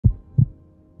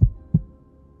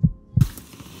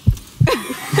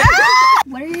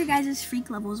guys' freak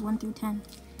levels 1 through 10?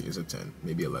 It's a 10,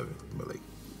 maybe 11, but like,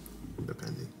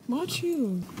 depending. Watch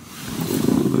you.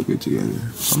 Look at together.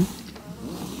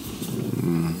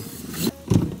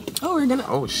 Oh, we're gonna.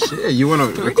 Oh shit! You wanna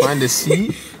recline the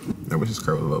seat? I wish this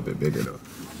car was a little bit bigger though.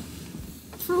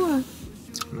 For what?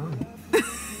 No.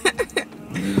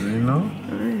 You know?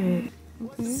 Alright.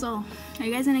 Okay. So, are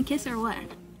you guys gonna kiss or what?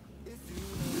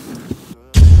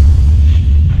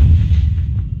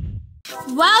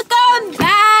 Welcome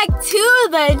back to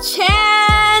the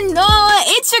channel.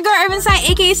 It's your girl UrbanSy,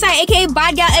 aka Sy, aka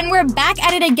Bad Gal, and we're back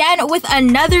at it again with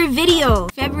another video.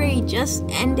 February just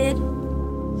ended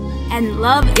and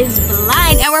love is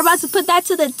blind, and we're about to put that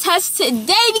to the test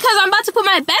today because I'm about to put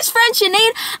my best friend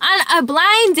Syanne on a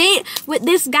blind date with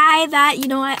this guy that, you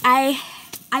know, I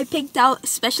picked out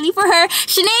especially for her.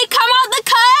 Syanne, come out the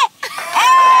cut!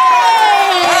 Hey!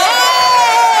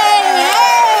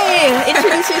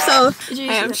 Introduce yourself.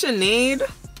 Hi, I'm Syanne.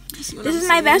 This is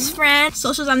my best friend.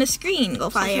 Socials on the screen. Go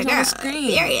follow your girl. On the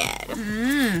screen.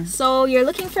 Period. So you're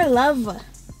looking for love.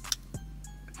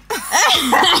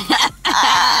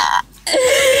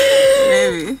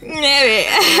 Maybe.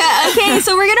 Okay,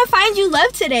 so we're gonna find you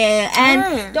love today, and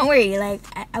Alright. don't worry. Like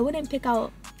I wouldn't pick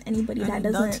out anybody that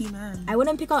doesn't. Dirty man. I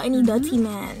wouldn't pick out any dirty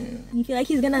man. You feel like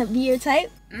he's gonna be your type?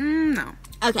 No.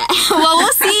 Okay, well,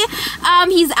 we'll see.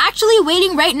 He's actually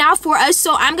waiting right now for us,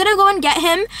 so I'm gonna go and get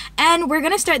him, and we're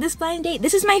gonna start this blind date.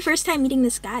 This is my first time meeting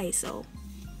this guy, so.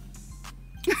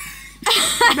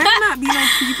 Better not be no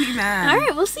creepy man. All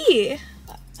right, we'll see.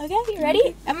 Okay, you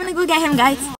ready? I'm gonna go get him,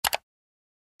 guys.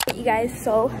 You guys,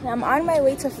 so I'm on my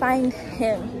way to find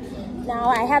him. Now,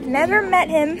 I have never met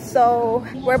him, so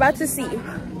we're about to see.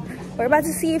 We're about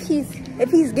to see if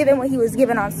he's given what he was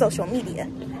given on social media.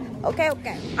 Okay.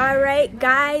 All right,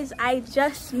 guys, I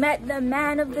just met the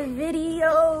man of the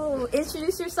video.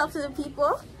 Introduce yourself to the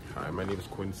people. Hi, my name is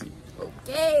Quincy.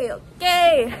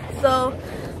 Okay. So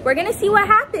we're gonna see what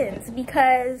happens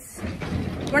because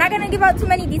we're not gonna give out too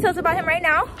many details about him right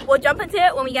now. We'll jump into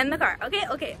it when we get in the car. Okay.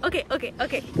 All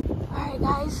right,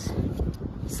 guys,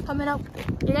 it's coming up.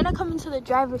 You're gonna come into the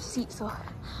driver's seat, so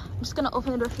I'm just gonna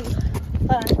open the door for you.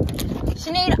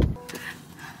 Syanne.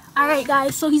 All right,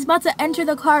 guys, so he's about to enter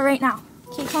the car right now.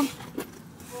 Okay, come.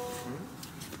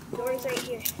 Door's right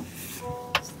here.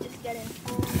 Just get in.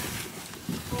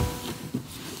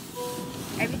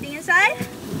 Everything inside?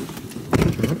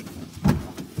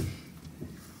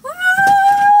 Woo!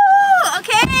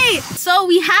 Okay, so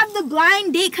we have the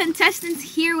blind date contestants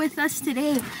here with us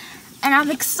today, and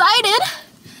I'm excited.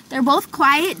 They're both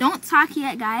quiet. Don't talk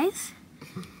yet, guys.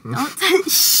 Don't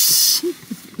touch.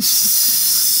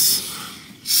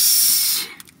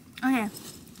 Okay,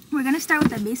 we're gonna start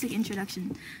with a basic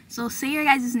introduction. So say your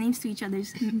guys' names to each other.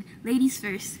 Ladies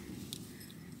first.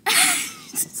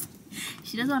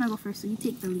 She doesn't want to go first, so you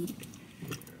take the lead.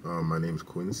 My name's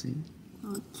Quincy.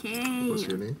 Okay. What's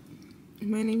your name?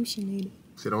 My name's Syanne.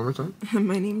 Say it one more time.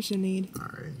 My name's Syanne. All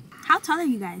right. How tall are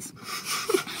you guys?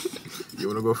 You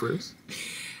wanna go first?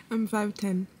 I'm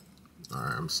 5'10". All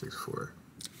right, I'm 6'4".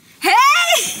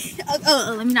 Hey!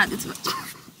 Oh, let me not do too much.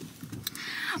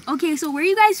 Okay, so where are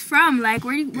you guys from? Like,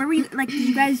 where were you? Like, were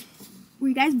you guys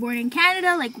born in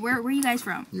Canada? Like, where are you guys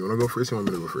from? You wanna go first? Or you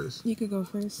want me to go first? You could go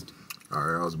first. All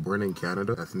right, I was born in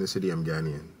Canada. Ethnicity, I'm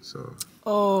Ghanaian. So.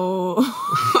 Oh.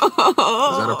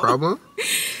 Is that a problem?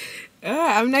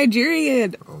 I'm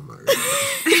Nigerian. Oh my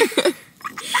god.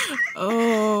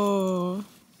 Oh.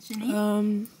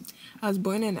 Syanne? I was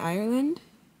born in Ireland.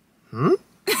 Wait.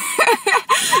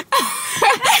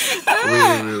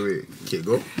 Okay,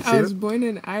 go. I was born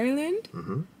in Ireland.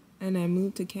 Mm-hmm. And I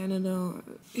moved to Canada.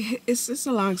 It's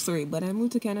a long story, but I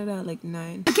moved to Canada at like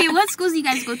 9. Okay, what schools do you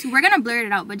guys go to? We're gonna blur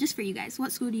it out, but just for you guys,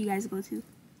 what school do you guys go to?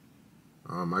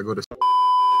 I go to.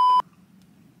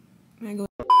 I go.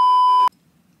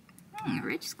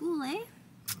 Rich school, eh?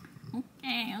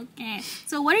 Okay.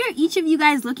 So what are each of you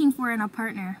guys looking for in a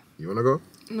partner? You wanna go?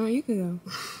 No, you could go.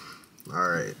 All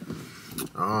right.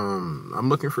 I'm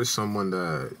looking for someone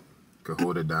that could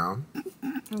hold it down.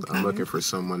 Okay. I'm looking for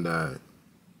someone that,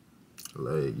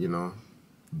 like, you know,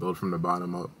 build from the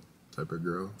bottom up type of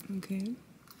girl. Okay.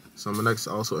 Someone that's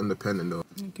also independent though.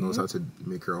 Okay. Knows how to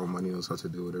make her own money, knows how to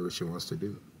do whatever she wants to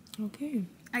do. Okay.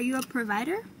 Are you a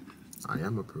provider? I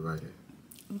am a provider.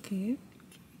 Okay.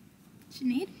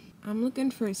 Syanne? I'm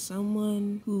looking for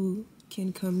someone who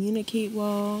can communicate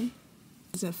well,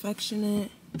 is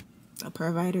affectionate, a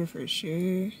provider for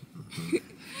sure,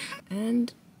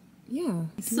 and yeah.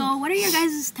 So what are your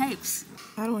guys' types?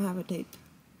 I don't have a type.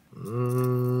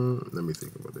 Let me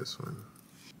think about this one.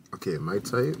 Okay, my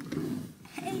type.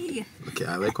 Hey. Okay,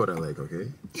 I like what I like,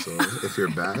 okay? So if you're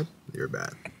bad, you're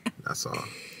bad. That's all.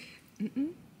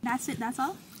 That's it. That's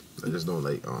all. I just don't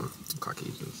like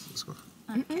Caucasians. Let's go.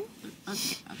 Okay.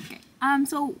 Okay.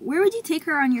 So where would you take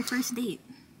her on your first date?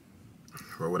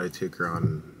 Where would I take her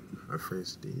on our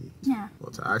first date? Yeah.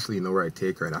 Well, to actually know where I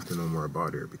take her, I'd have to know more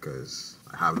about her because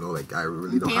I have no I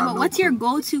really don't have but no what's clue. your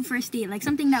go-to first date? Like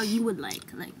something that you would like.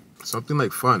 Something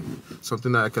like fun,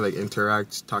 something that I could like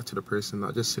interact, talk to the person,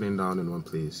 not just sitting down in one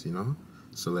place, you know.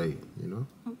 So like, you know.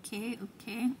 Okay.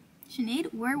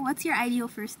 Sinead, what's your ideal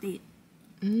first date?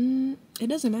 It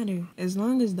doesn't matter. As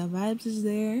long as the vibes is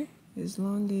there, as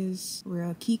long as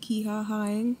we're kiki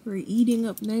ha-haing, we're eating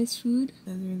up nice food,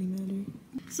 doesn't really matter.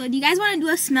 So do you guys want to do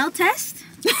a smell test?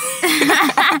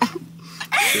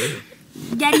 Sure.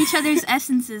 Get each other's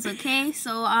essences, okay?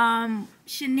 So,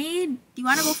 Sinead, do you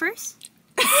want to go first?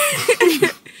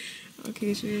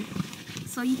 Okay, sure.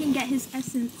 So you can get his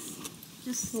essence.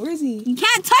 Just Where is he? you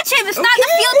can't touch him. It's not the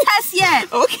field test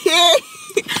yet. Okay.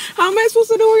 How am I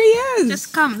supposed to know where he is?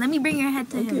 Just come. Let me bring your head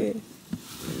to him. Okay.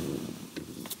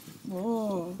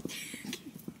 Oh.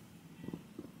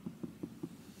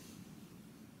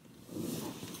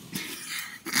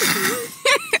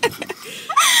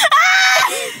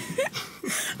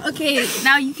 Okay,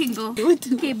 now you can go.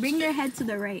 Okay, bring your head to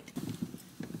the right.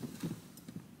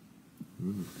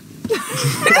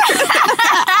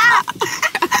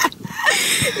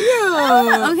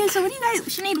 Yeah. Okay, so what do you guys,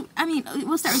 Sinead,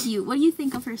 we'll start with you. What do you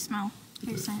think of her smell?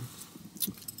 Her scent?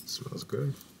 Smells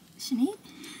good. Sinead?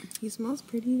 He smells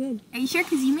pretty good. Are you sure?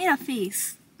 Because you made a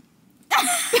face.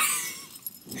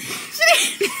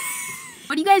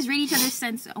 What do you guys rate each other's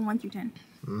scents on 1 through 10?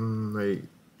 Like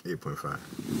 8.5.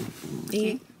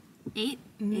 8. 8?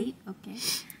 8? Okay.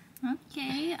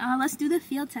 Okay, let's do the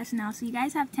field test now. So you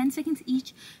guys have 10 seconds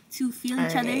each to feel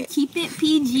each other. Alright. Keep it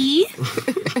PG.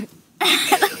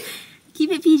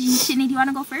 Keep it PG. Sinead, do you want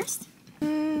to go first?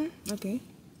 Okay.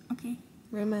 Okay.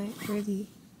 Where am I? Where is he?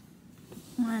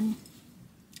 1.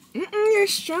 You're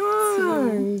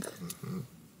strong.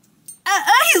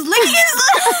 He's licking his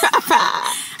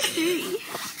lips. 3,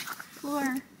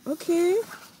 4, Okay.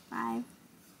 5,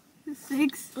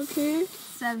 6, Okay.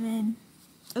 7,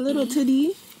 A little 8.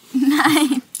 titty.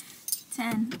 9,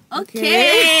 10.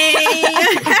 Okay.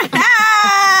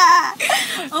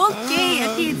 Okay,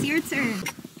 it's your turn.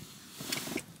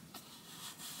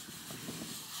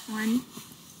 1,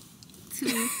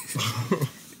 2,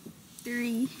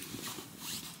 3,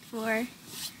 4,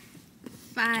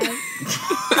 5,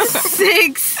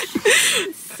 6,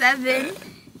 7,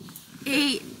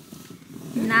 8,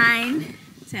 9,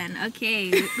 10. Okay.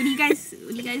 What do you guys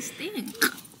think?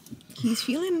 He's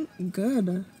feeling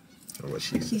good. Or what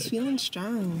she He's said. feeling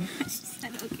strong. She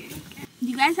said okay. Do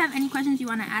you guys have any questions you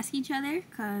want to ask each other?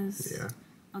 Yeah.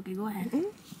 Okay, go ahead.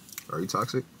 Are you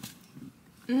toxic?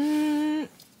 I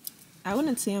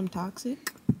wouldn't say I'm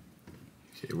toxic.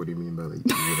 Okay, what do you mean by like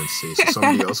you wouldn't say? So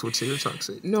somebody else would say you're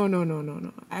toxic? No.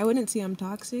 I wouldn't say I'm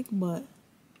toxic, but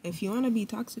if you want to be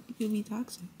toxic, you can be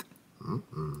toxic.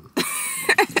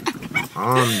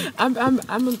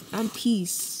 I'm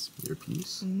peace. Your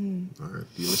peace? All right.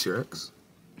 Do you miss your ex?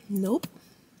 Nope.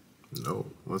 No.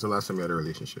 When's the last time you had a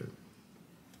relationship?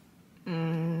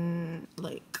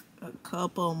 Like a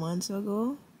couple months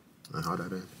ago. And how'd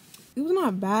that end? It was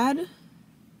not bad,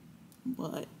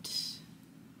 but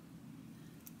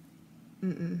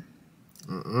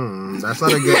That's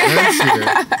not a good answer.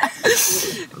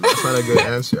 That's not a good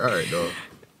answer. All right, though.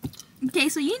 Okay,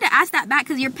 so you need to ask that back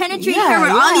because you're penetrating her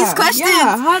with all these questions.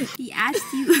 Yeah, He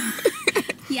asked you.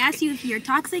 He asked you if you're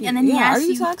toxic, and then he asked are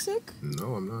you. you toxic?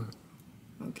 No, I'm not.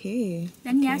 Okay.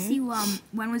 Then he okay. asked you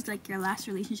when was like your last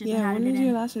relationship and Yeah, how when did it was your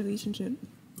end? last relationship?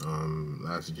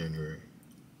 Last January.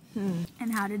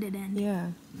 And how did it end? Yeah.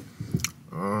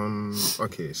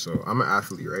 Okay, so I'm an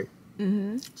athlete, right?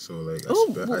 So like,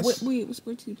 Wait, what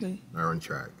sport do you play? I run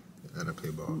track and I play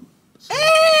ball. So,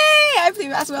 Hey, I play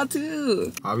basketball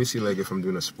too. obviously, like if I'm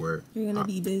doing a sport, You're gonna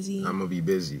be busy. I'm gonna be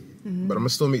busy, but I'm gonna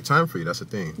still make time for you. That's the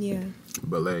thing. Yeah.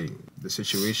 But like the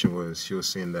situation was, she was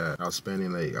saying that I was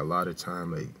spending like a lot of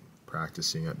time like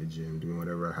practicing at the gym, doing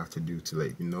whatever I have to do to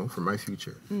like for my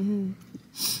future. And,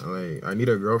 like I need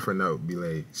a girlfriend that would be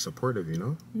like supportive,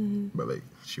 But like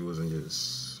she wasn't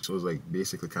just. She was like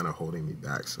basically kind of holding me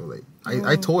back. So like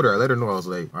I told her, I let her know, I was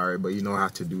like, all right, but I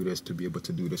have to do this to be able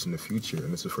to do this in the future,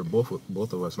 and this is for both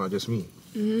of us, not just me.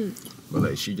 But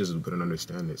like she just couldn't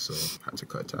understand it, so I had to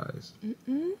cut ties.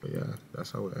 But yeah, that's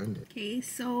how it ended. Okay,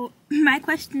 so my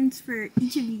questions for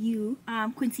each of you,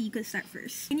 Quincy, you could start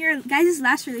first. In your guys'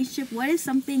 last relationship, what is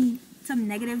some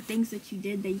negative things that you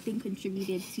did that you think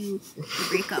contributed to the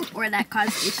breakup or that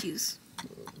caused issues?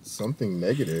 Something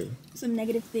negative. Some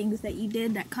negative things that you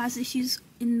did that caused issues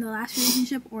in the last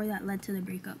relationship or that led to the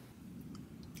breakup.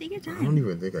 Take your time. I don't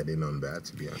even think I did nothing bad,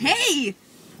 to be honest. Hey!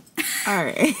 All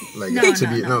right. Like,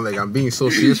 No, like, I'm being so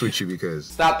serious with you because...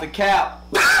 Stop the cap.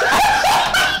 Stop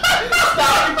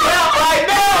the cap right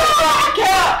now. Stop the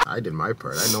cap. I did my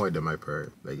part. I know I did my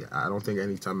part. Like, I don't think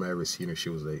any time I ever seen her, she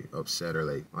was, like, upset or,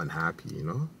 like, unhappy, you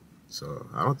know? So,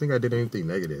 I don't think I did anything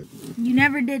negative. You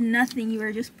never did nothing. You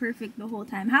were just perfect the whole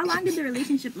time. How long did the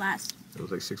relationship last? It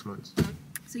was, like, 6 months.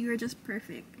 So you were just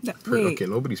perfect. Wait. Okay,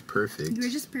 nobody's perfect. You were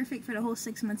just perfect for the whole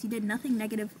 6 months. You did nothing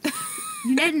negative.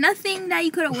 You did nothing that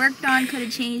you could have worked on, could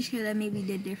have changed, could have maybe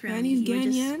did differently. Danny's You were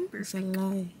Ganyan? just It's a perfect.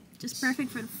 lie. Just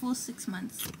perfect for the full 6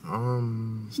 months.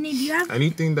 Sinead, Sinead, do you have...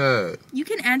 anything that... You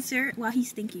can answer while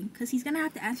he's thinking, because he's going to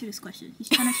have to answer this question. He's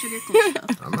trying to sugarcoat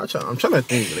stuff. I'm trying to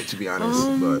think, like, to be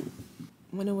honest, but...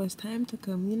 When it was time to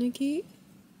communicate,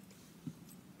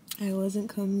 I wasn't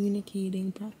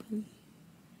communicating properly.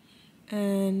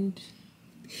 And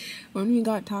when we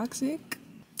got toxic,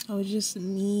 I was just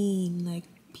mean, like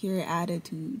pure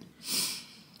attitude.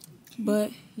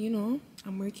 But, you know,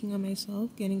 I'm working on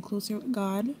myself, getting closer with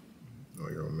God. Oh,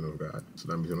 you're a woman of God. So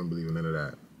that means you don't believe in none of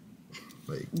that.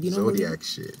 Like, You don't Zodiac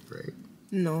shit, right?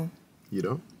 No. You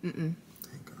don't? Mm-mm.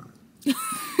 Thank God.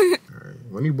 Alright.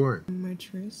 When are you born? March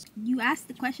 1st. You ask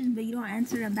the questions, but you don't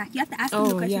answer them back. You have to ask them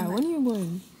the Oh, question yeah. back. When are you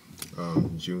born?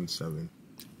 June 7th.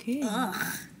 Okay. Ugh.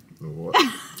 What?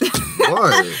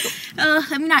 What?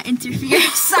 Let me not interfere.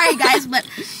 Sorry, guys, but,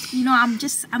 you know,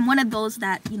 I'm one of those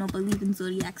that, you know, believe in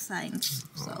zodiac signs.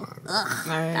 So, ugh,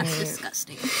 that's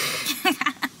disgusting.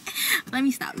 Let me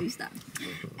stop.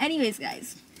 Anyways,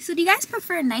 guys. So, do you guys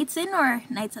prefer nights in or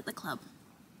nights at the club?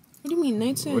 What do you mean,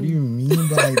 nights in? What do you mean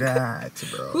by that,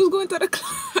 bro? Who's going to the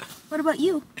club? What about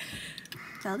you?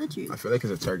 Tell the truth. I feel like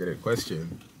it's a targeted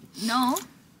question. No.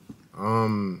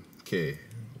 Okay.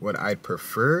 What I'd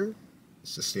prefer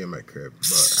is to stay in my crib.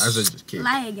 But as a kid,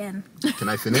 Lie again. can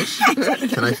I finish?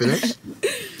 Can I finish?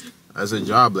 As a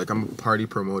job, like I'm a party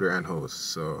promoter and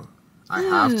host, so I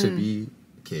have to be.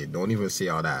 Okay, don't even say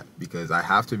all that because I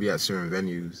have to be at certain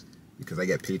venues because I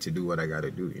get paid to do what I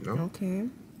gotta do. You know. Okay.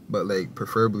 But like,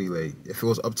 preferably, like if it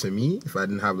was up to me, if I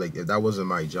didn't have like, if that wasn't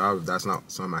my job, if that's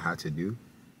not something I had to do,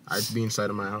 I'd be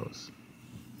inside of my house.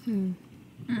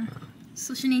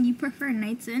 So, Sinead, you prefer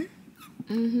nights in?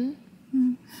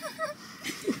 Mm-hmm.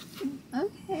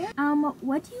 Okay.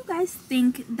 What do you guys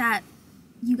think that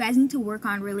you guys need to work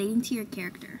on relating to your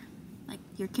character? Like,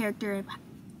 your character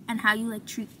and how you, like,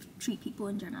 treat people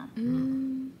in general.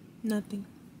 Nothing.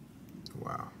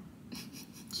 Wow.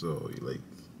 So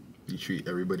you treat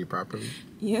everybody properly?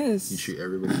 Yes. You treat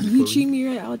everybody You equally? treat me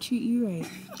right, I'll treat you right.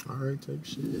 Alright, type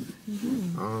shit.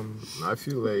 I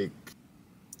feel like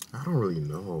I don't really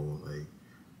know. Like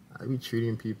I be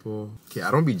treating people. Okay,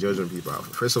 I don't be judging people.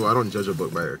 First of all, I don't judge a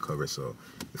book by their cover. So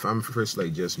if I'm first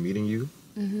like just meeting you,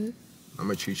 I'm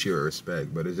gonna treat you with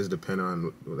respect. But it just depends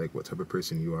on like what type of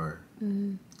person you are.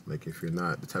 Like if you're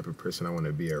not the type of person I want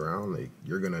to be around, like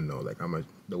you're gonna know. Like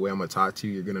the way I'm gonna talk to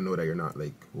you, you're gonna know that you're not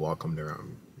like welcomed around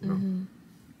me. You know.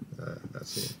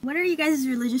 That's it. What are you guys'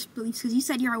 religious beliefs? Because you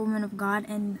said you're a woman of God,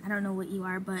 and I don't know what you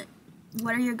are, but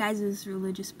what are your guys'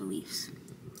 religious beliefs?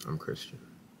 I'm Christian.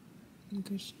 I'm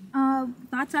Christian.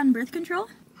 Thoughts on birth control?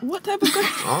 What type of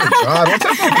question? Oh God, what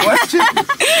type of question?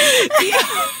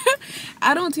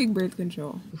 I don't take birth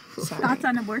control. Sorry. Thoughts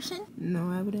on abortion? No,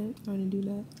 I wouldn't do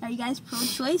that. Are you guys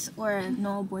pro-choice or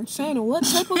no abortion? Syanne, what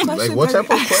type of question? Like what type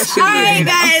of question? All right,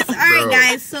 Bro.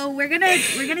 guys. So we're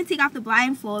gonna take off the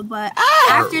blindfold, but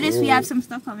after this, we have some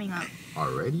stuff coming up.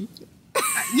 Already?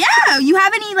 Yeah, you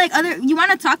have any like other? You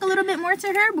want to talk a little bit more to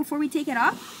her before we take it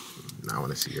off? Now I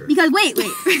want to see her. Because wait,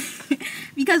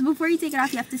 because before you take it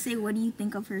off, you have to say what do you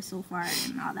think of her so far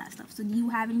and all that stuff. So do you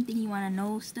have anything you want to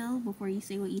know still before you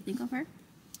say what you think of her?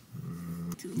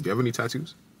 Do you have any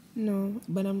tattoos? No,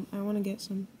 but I want to get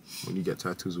some. When you get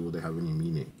tattoos, will they have any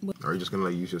meaning? Or are you just gonna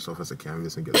like use yourself as a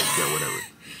canvas and get whatever?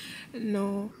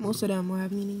 No, most of them will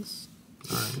have meanings.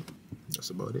 Alright,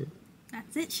 that's about it.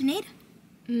 That's it, Sinead.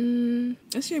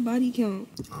 What's your body count?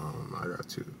 I got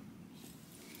 2.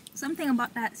 Something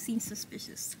about that seems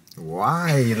suspicious.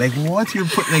 Why? Like what you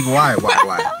put? Like why?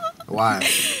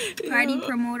 Party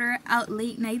promoter out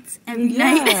late nights every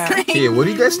night. Like, Okay, what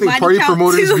do you guys think body party count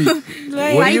promoters 2. be? Like, What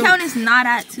do Body you? count is not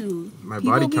at 2. My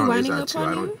People body be count is winding at up 2. on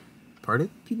I don't. you? Pardon?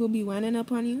 People be winding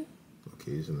up on you?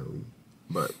 Occasionally,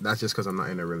 but that's just because I'm not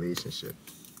in a relationship.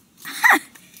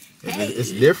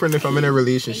 It's different if I'm in a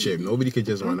relationship. Nobody could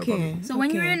just wind up on me. So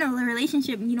when you're in a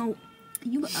relationship, you know,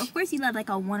 You, of course, you led like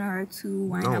a 1 or a 2.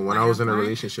 Wine No, up, when I was in a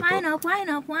relationship. Wine up, wine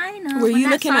up, wine up. Were When you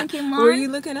that looking song at? came Were on, you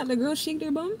looking at the girls shake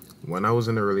their bum? When I was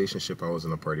in a relationship, I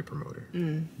wasn't a party promoter.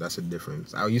 That's a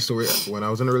difference. I used to work, when I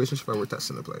was in a relationship, I worked at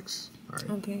Cineplex. All right.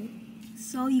 Okay.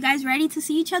 So you guys ready to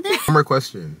see each other? One more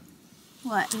question.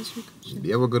 What? Do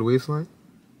you have a good waistline?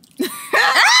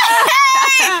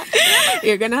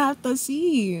 You're gonna have to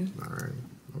see. All right.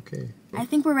 Okay. I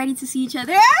think we're ready to see each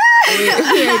other.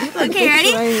 Okay, Okay,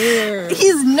 ready? Right here.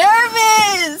 He's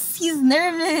nervous. He's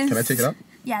nervous. Can I take it up?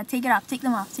 Yeah, take it off. Take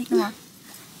them off. Take them off.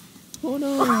 Hold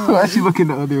on. Why is she looking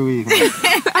the other way?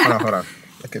 Hold on.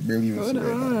 I can barely even see Hold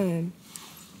right now. on.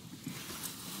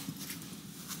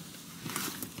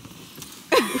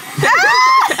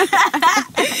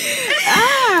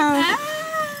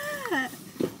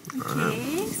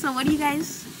 Okay, so what do you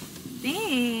guys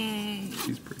think?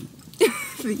 She's pretty.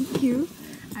 Thank you.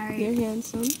 All You're right.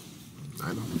 handsome.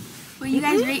 I know. What do you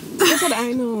guys rate? That's what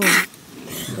I know.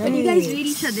 What do you guys rate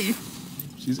each other?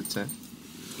 She's a 10.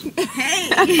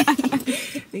 Hey.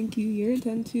 Thank you. You're a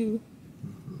 10 too.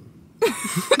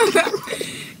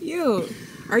 Yo,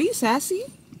 are you sassy?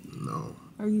 No.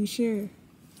 Are you sure?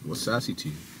 What's sassy to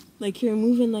you? Like you're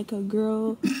moving like a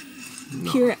girl,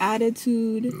 No. pure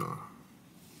attitude. No.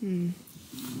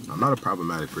 I'm not a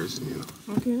problematic person, you know.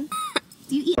 Okay.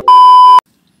 Do you eat?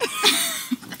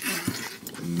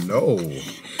 No.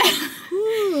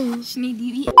 Sinead, do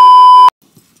you eat?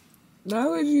 Why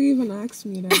would you even ask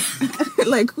me that?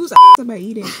 Like, who's about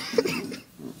eating?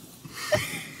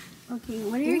 Okay,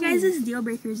 what are your guys' deal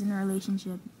breakers in a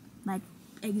relationship? Like,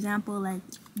 example, like,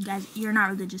 you guys, you're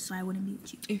not religious, so I wouldn't be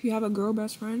with you. If you have a girl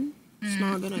best friend, it's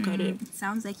not gonna cut it.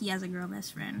 Sounds like he has a girl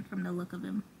best friend from the look of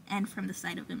him and from the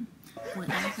sight of him. What,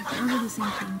 those are the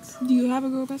same things. Do you have a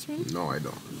girl best friend? No, I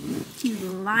don't. He's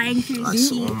lying to I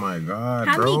you. oh my God,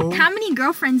 How bro. many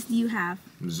girlfriends do you have?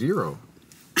 0.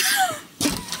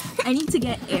 I need to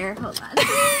get air. Hold on.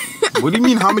 What do you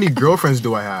mean, how many girlfriends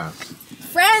do I have?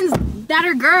 Friends that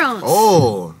are girls.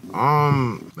 Oh,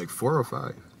 like 4 or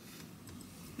 5.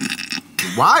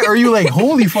 Why are you like,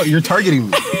 holy fuck, you're targeting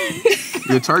me.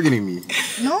 You're targeting me.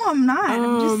 No, I'm not.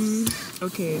 I'm just...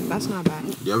 Okay, that's not bad.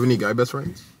 Do you have any guy best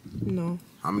friends? No.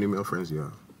 How many male friends do you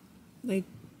have? Like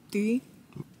 3?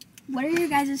 What are your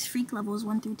guys' freak levels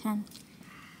 1 through 10?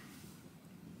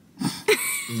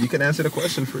 You can answer the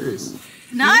question first.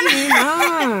 No.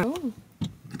 Oh.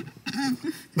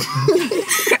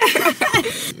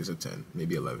 It's a 10,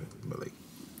 maybe 11, but like,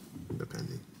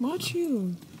 depending. Watch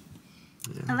you.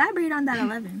 Elaborate on that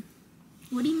 11.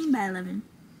 What do you mean by 11?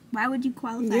 Why would you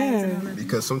qualify as an 11?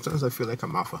 Because sometimes I feel like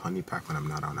I'm off a honey pack when I'm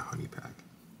not on a honey pack.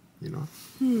 You know?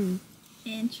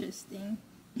 Interesting.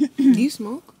 Do you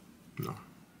smoke? No.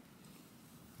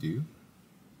 Do you?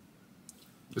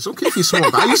 It's okay if you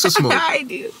smoke. I used to smoke. I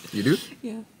do. You do?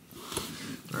 Yeah.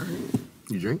 Alright.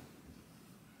 You drink?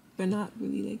 But not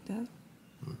really like that.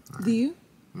 Do you?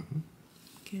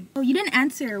 Okay. Oh, you didn't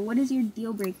answer. What is your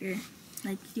deal breaker?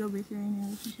 Like, deal breaker in a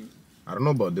relationship? I don't know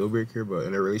about deal breaker, but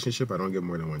in a relationship, I don't give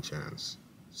more than 1 chance.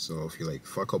 So if you like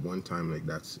fuck up 1 time, like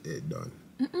that's it, done.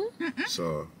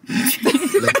 So,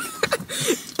 like,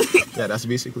 yeah, that's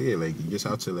basically it. Like you just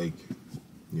have to like,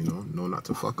 you know not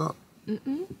to fuck up.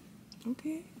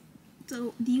 Okay.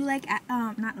 So, do you like,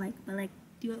 not like, but like,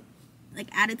 do you like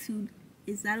attitude?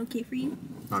 Is that okay for you?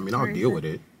 I mean, I'll deal with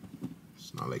it.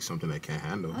 It's not like something I can't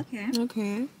handle. Okay.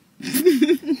 Okay.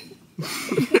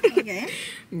 Okay.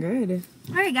 Good.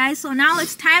 All right, guys. So now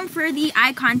it's time for the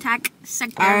eye contact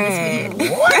sector of this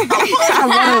video.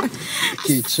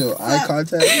 Okay, chill. Eye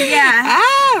contact. Yeah.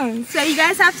 Ah! So you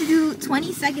guys have to do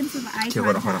 20 seconds of eye Okay,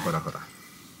 contact. hold on.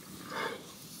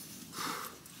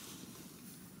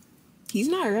 He's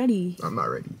not ready. I'm not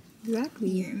ready. Exactly.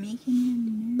 You're making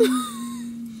him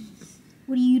nervous.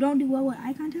 What do you don't do well with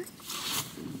eye contact?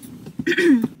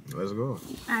 Let's go.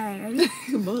 All right, ready?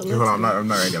 But Okay, hold on, I'm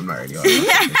not ready. Hold on.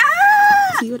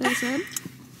 see what I said?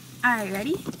 All right,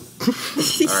 ready? All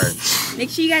right. Make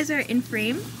sure you guys are in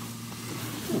frame.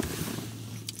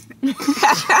 You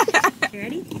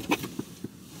ready?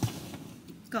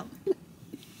 Go.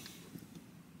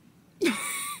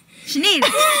 Sinead,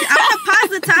 I want to pause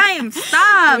the time.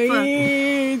 Stop.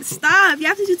 Wait. Stop. You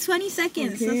have to do 20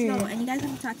 seconds. Okay. Let's go. And you guys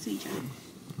have to talk to each other.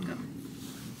 Go.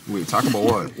 Wait, talk about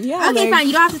what? Yeah. Okay, like, fine.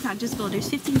 You don't have to talk. Just go. There's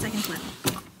 15 seconds left.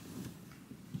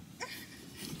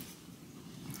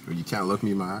 You can't look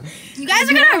me in my eye. You guys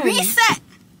are going to Again. reset.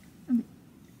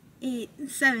 8,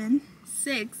 7,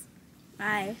 6,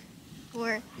 5,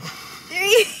 4,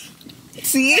 3.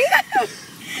 See?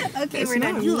 Okay, It's we're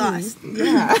done. not You me. lost.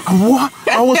 Yeah. What?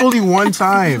 I was only 1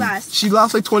 time. lost. She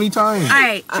lost like 20 times. All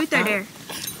right, truth or dare?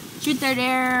 Truth or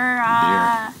dare?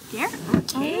 Dare?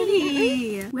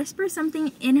 Okay. Whisper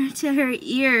something into her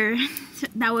ear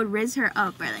that would raise her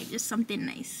up, or like just something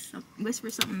nice.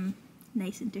 Whisper something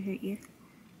nice into her ear.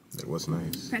 It was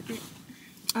nice. Prep it.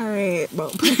 Alright,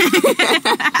 well.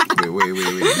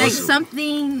 wait. Like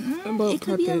something, it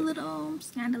could be a it. little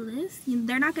scandalous.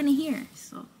 They're not gonna hear,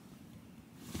 so.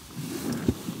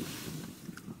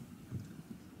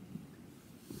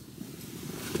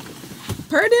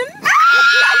 Pardon?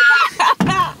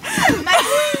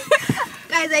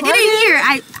 Guys, I didn't hear.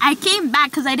 I came back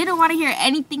because I didn't want to hear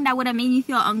anything that would have made me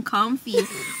feel uncomfy.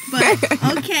 But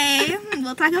okay,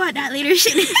 we'll talk about that later.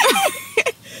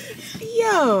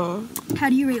 Yo. How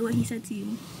do you rate what he said to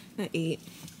you? An 8.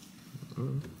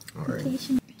 Alright.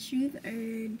 Truth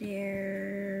or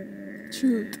dare?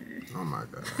 Truth. Oh my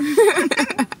god.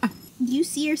 Do you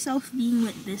see yourself being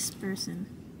with this person?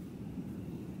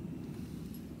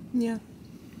 Yeah.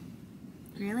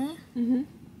 Really? Mm-hmm.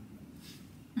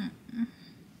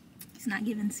 He's not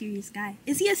giving serious guy.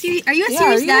 Is he a serious? Are you a Yeah,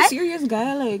 serious are you guy? a serious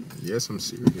guy? Like. Yes, I'm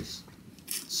serious.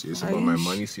 Serious about my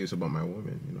money, serious about my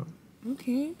woman, you know?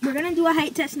 Okay. We're gonna do a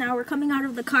height test now. We're coming out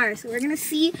of the car, so we're gonna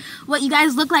see what you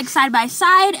guys look like side by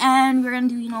side, and we're gonna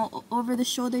do, you know, over the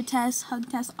shoulder test, hug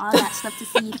test, all that stuff to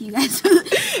see if you guys will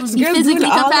be physically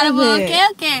compatible. Okay.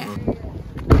 Okay.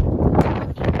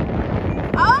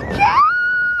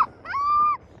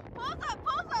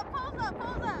 Pose up.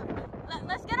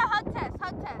 Let's get a hug test.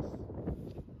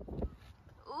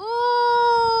 Ooh.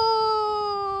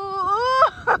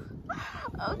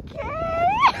 Okay.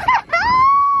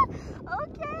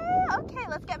 Okay,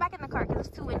 let's get back in the car because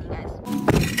it's too windy, guys.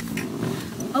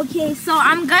 Okay, so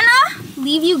I'm gonna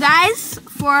leave you guys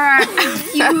for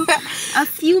a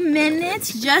few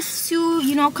minutes just to,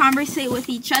 you know, conversate with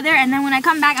each other, and then when I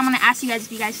come back, I'm gonna ask you guys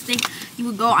if you guys think you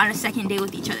would go on a second date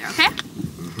with each other, okay?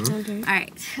 Okay. All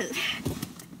right.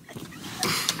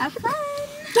 Have fun.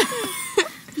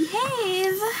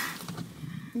 Behave.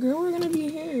 Girl, we're gonna be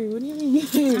here. What do you mean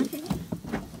behave? Okay.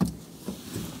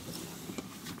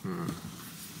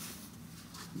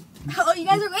 Oh, you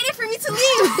guys are waiting for me to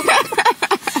leave.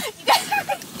 You guys are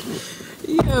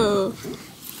waiting. Yo.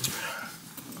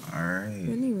 Alright.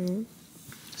 Anyway.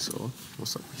 So,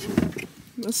 what's up with you?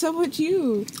 What's up with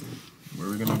you? Where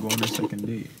are we gonna go on the second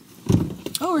date?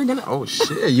 Oh, we're gonna. Oh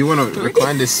shit, you wanna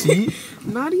recline the seat?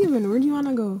 Not even. Where do you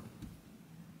wanna go?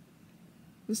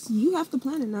 You have to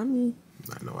plan it, not me.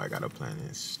 I know I gotta plan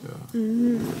it still.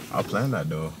 Mm-hmm. I'll plan that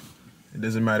though. It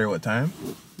doesn't matter what time.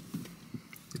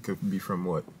 It could be from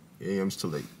what? AMs to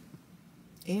like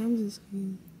AMs is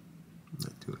crazy.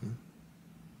 like 2 a.m.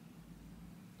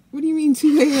 What do you mean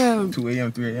 2 a.m.? 2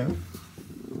 a.m., 3 a.m.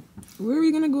 Where are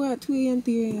we gonna go at 2 a.m.,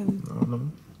 3 a.m.? I don't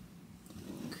know.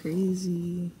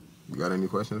 Crazy. You got any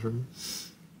questions for me?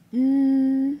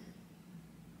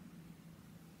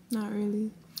 Not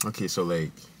really. Okay, so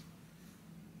like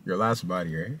your last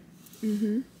body, right?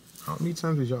 Mm-hmm. How many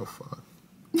times did y'all fuck?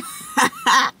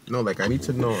 No, like I need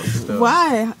to know stuff.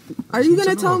 Why? Are you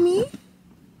gonna tell me?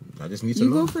 I just need to You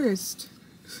know. go first.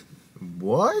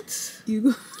 What? You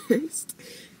go first.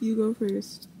 You go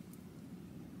first.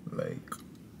 Like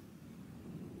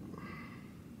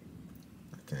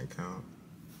I can't count.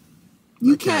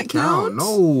 You I can't count?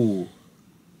 No.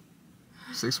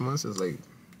 6 months is like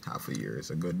half a year. It's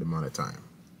a good amount of time.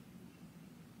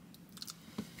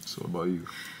 So what about you?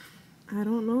 I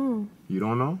don't know. You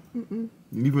don't know? Mm-mm.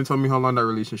 You didn't even tell me how long that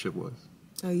relationship was.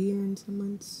 A year and some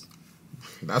months.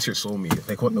 That's your soulmate.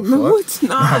 Like what the fuck? No, it's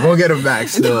not. Go get him back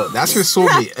still. That's your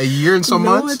soulmate. A year and some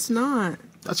months? No, it's not.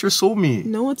 That's your soulmate.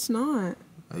 No, it's not.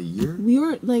 A year? We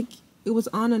were like, it was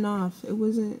on and off. It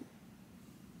wasn't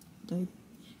like,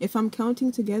 if I'm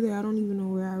counting together, I don't even know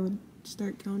where I would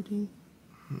start counting.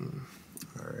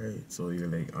 Alright, so you're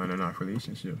like on and off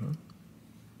relationship, huh?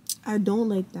 I don't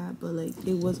like that, but like,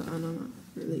 it was an on and off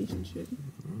relationship.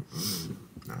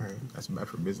 Alright, that's bad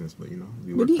for business, but you know,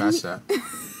 we What work do you past that.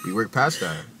 We work past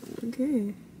that.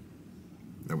 Okay.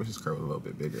 I wish his car was a little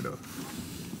bit bigger though.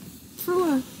 For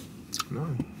what? No.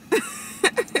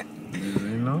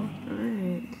 You know?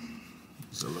 Alright.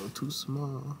 It's a little too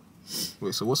small.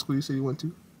 Wait, so what school you say you went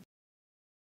to?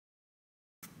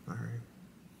 Alright.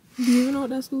 Do you even know what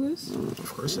that school is?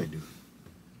 Of course I do.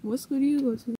 What school do you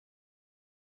go to?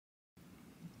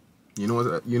 You know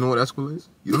what that school is?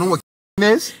 You don't know what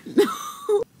is? No.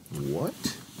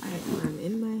 What? I'm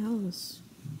in my house.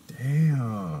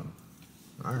 Damn.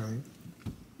 Alright.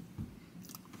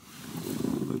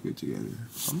 Look good together.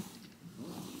 Huh?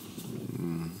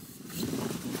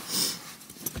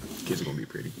 Kids are gonna be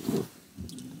pretty.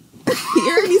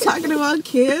 You're already talking about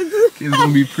kids? Kids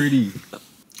gonna be pretty.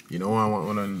 You know why I want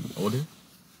one older?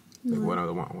 Like what I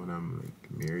want when I'm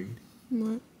like married.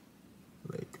 What?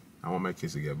 Like I want my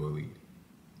kids to get bullied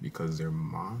because their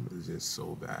mom is just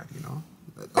so bad, you know.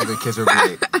 Like, other kids are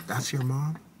like, "That's your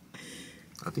mom."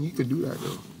 I think you could do that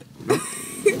though.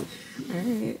 You know?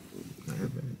 Alright.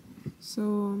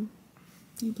 So,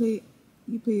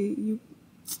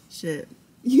 shit.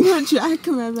 You run track?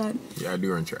 My bad. Yeah, I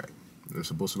do run track. I'm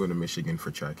supposed to go to Michigan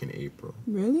for track in April.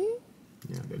 Really?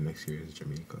 Yeah, the next year is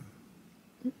Jamaica.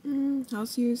 How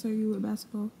serious are you with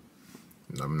basketball?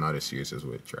 I'm not as serious as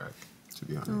with track, to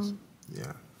be honest.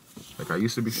 Yeah. Like, I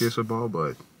used to be serious with ball,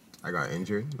 but I got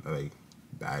injured. Like,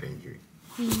 bad injury.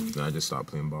 Then I just stopped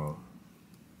playing ball.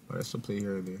 But I still play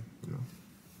here or there, you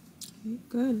know.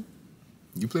 Good.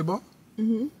 You play ball?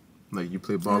 Like, you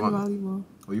play And ball? volleyball.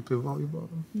 Oh, you play volleyball?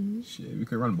 Shit, we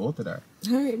could run both of that.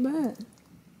 Alright, bet.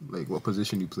 Like, what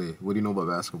position you play? What do you know about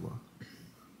basketball?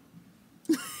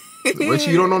 What,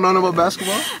 you don't know nothing about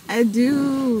basketball? I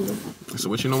do. So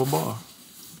what you know about ball?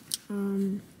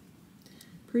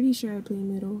 Pretty sure I play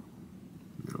middle.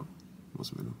 Middle?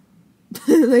 What's middle?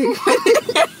 Like,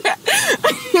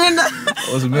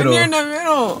 What's middle? you're in the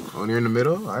middle. Oh, you're in the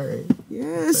middle? Alright.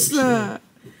 Yes. I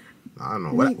don't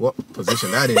know what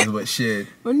position that is, but shit.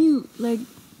 When you, like,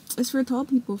 it's for tall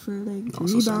people, for, like, Oh,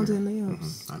 so rebounds center. and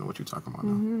layups. I know what you're talking about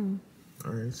now.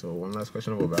 Alright, so one last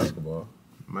question about basketball.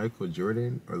 Michael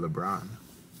Jordan or LeBron?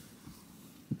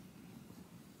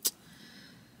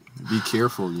 Be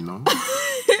careful, you know?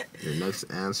 Your next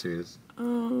answer is... I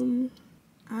don't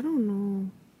know.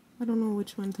 I don't know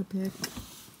which one to pick.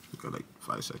 You got like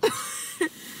 5 seconds.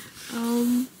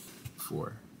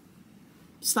 4.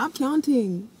 Stop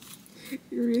counting.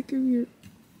 Rick of your...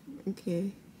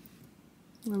 Okay.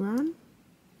 LeBron?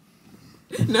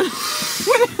 No.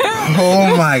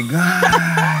 Oh my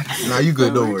god. Nah, you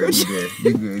good, don't worry. You good.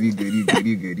 You good. You good. You good.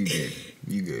 You good. You good.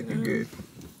 You good. You good.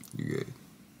 You good.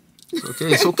 It's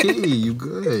okay. It's okay. You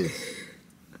good.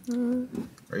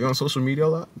 Are you on social media a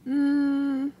lot?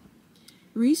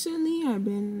 Recently, I've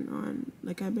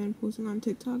been posting on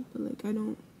TikTok, but, like, I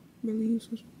don't really use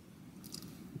social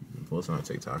media. Posting on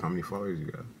TikTok. How many followers you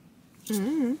got?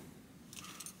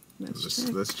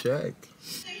 Let's check.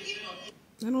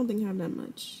 I don't think I have that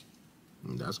much.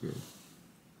 That's good.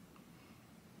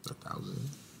 1,000.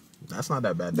 That's not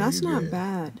that bad. That's not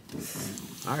bad.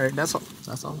 All right, that's all.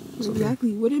 That's all. It's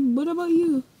Exactly. okay. What about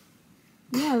you?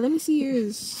 Yeah, let me see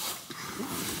yours.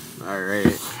 All right.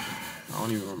 I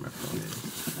don't even remember my phone name.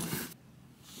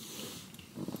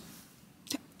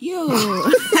 Yo.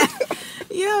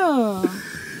 Yo.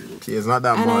 Okay, it's not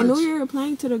that much. And I know you're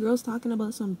replying to the girls talking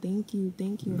about some thank you.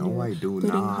 No, I do putting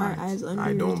not. heart eyes under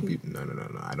I don't. your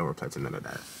No. I don't reply to none of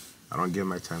that. I don't give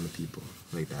my time to people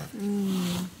like that.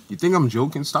 You think I'm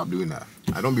joking? Stop doing that.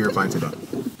 I don't be replying to them.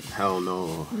 Hell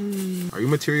no. Are you a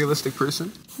materialistic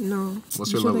person? No.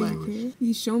 What's You your show love that language? You care.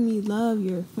 You show me love.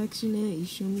 You're affectionate. You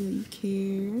show me that you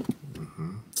care.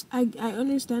 I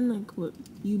understand, like, what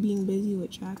you being busy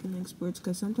with track and, like, sports,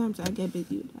 because sometimes I get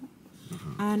busy with that.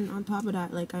 And on top of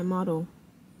that, like, I model.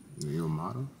 You a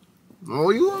model? Oh,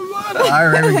 you a model? All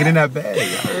right, we're getting that bag.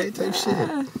 All right, type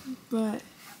shit. But,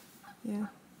 yeah.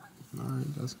 All right,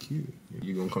 that's cute.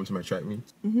 You gonna come to my track meet?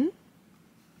 All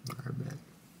right, bet.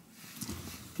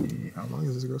 Okay, how long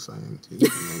is this girl Syanne take?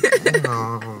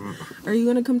 Are you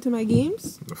going to come to my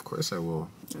games? Of course I will.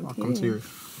 I'll Okay. come to your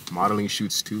modeling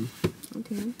shoots too.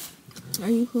 Okay. Are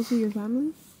you close to your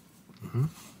family?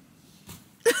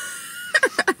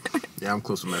 Yeah, I'm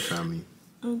close with my family.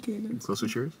 Okay, You that's close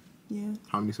with yours? yeah.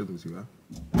 How many siblings you have?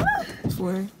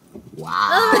 4.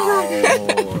 Wow.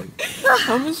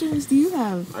 How much siblings do you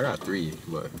have? I got 3,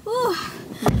 but Whew.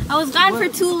 I was gone for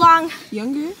too long.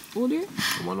 Younger? Older?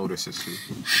 1 older sister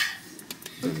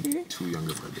Okay. and 2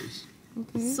 younger brothers.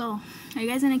 Okay. So, are you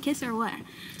guys gonna kiss or what?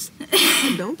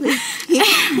 Don't play.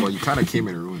 Well, you kind of came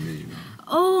and ruined it, you know.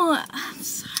 Oh, I'm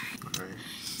sorry. All right.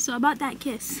 So about that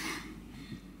kiss.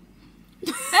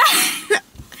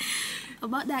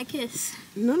 About that kiss.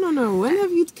 No. When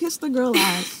have you kissed a girl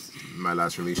last? My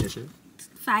last relationship.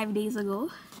 5 days ago.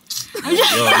 Yo,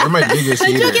 you're my biggest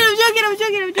I'm hater.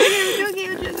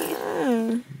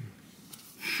 joking.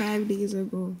 5 days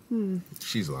ago.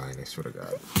 She's lying, I swear to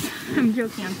God. I'm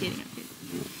joking, I'm kidding.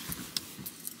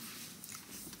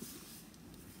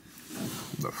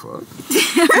 The fuck?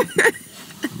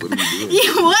 What are we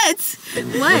doing? What?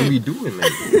 What are we doing?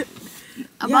 Like,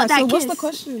 About that so kiss. what's the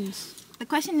questions? The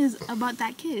question is about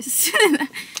that kiss.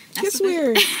 Kiss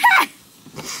where?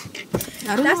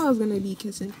 I don't know I was gonna be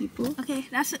kissing people. Okay,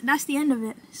 that's the end of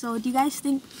it. So do you guys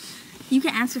think, you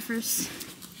can answer first.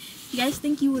 You guys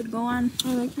think you would go on,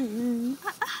 I like your earring.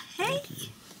 hey?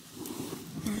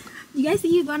 You guys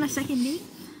think you'd go on a second date?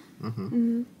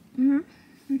 Where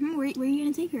are you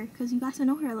gonna take her? Cause you got to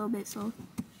know her a little bit. So.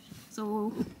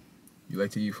 You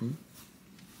like to eat food?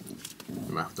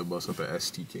 I might have to bust up at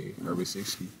STK, Urban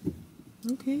 60.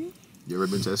 Okay. You ever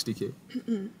been to STK?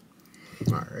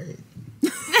 All right.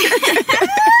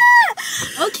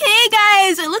 Okay,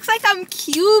 guys, it looks like I'm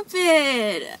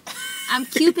Cupid. I'm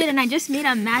Cupid, and I just made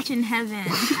a match in heaven.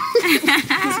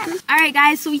 All right,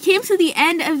 guys, so we came to the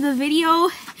end of the video.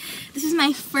 This is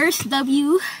my first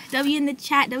W. W in the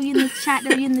chat, W in the chat,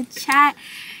 W in the chat.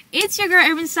 It's your girl,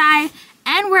 UrbanSy,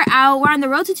 and we're out. We're on the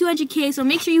road to 200K, so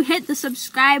make sure you hit the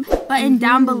subscribe button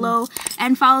down below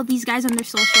and follow these guys on their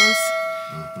socials.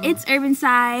 It's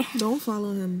UrbanSy. Don't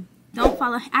follow him. Don't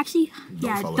follow. Actually,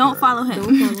 Don't follow him. Don't follow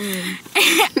him.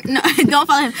 No, don't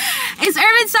follow him. It's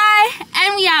UrbanSy,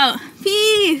 and we out.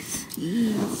 Peace.